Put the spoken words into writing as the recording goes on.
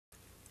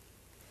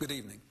Good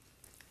evening.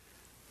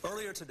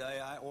 Earlier today,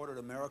 I ordered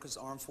America's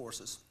armed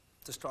forces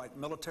to strike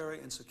military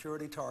and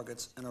security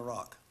targets in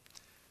Iraq.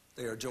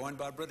 They are joined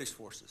by British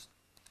forces.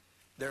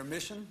 Their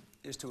mission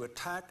is to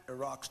attack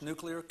Iraq's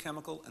nuclear,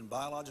 chemical, and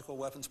biological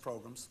weapons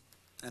programs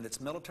and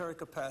its military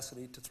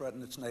capacity to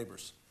threaten its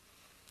neighbors.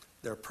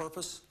 Their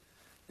purpose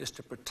is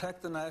to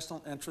protect the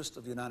national interest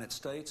of the United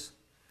States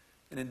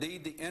and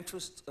indeed the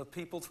interests of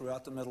people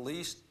throughout the Middle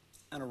East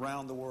and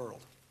around the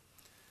world.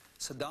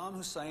 Saddam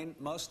Hussein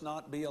must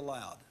not be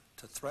allowed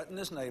to threaten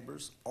his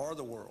neighbors or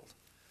the world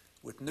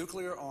with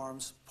nuclear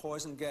arms,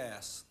 poison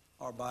gas,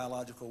 or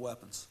biological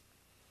weapons.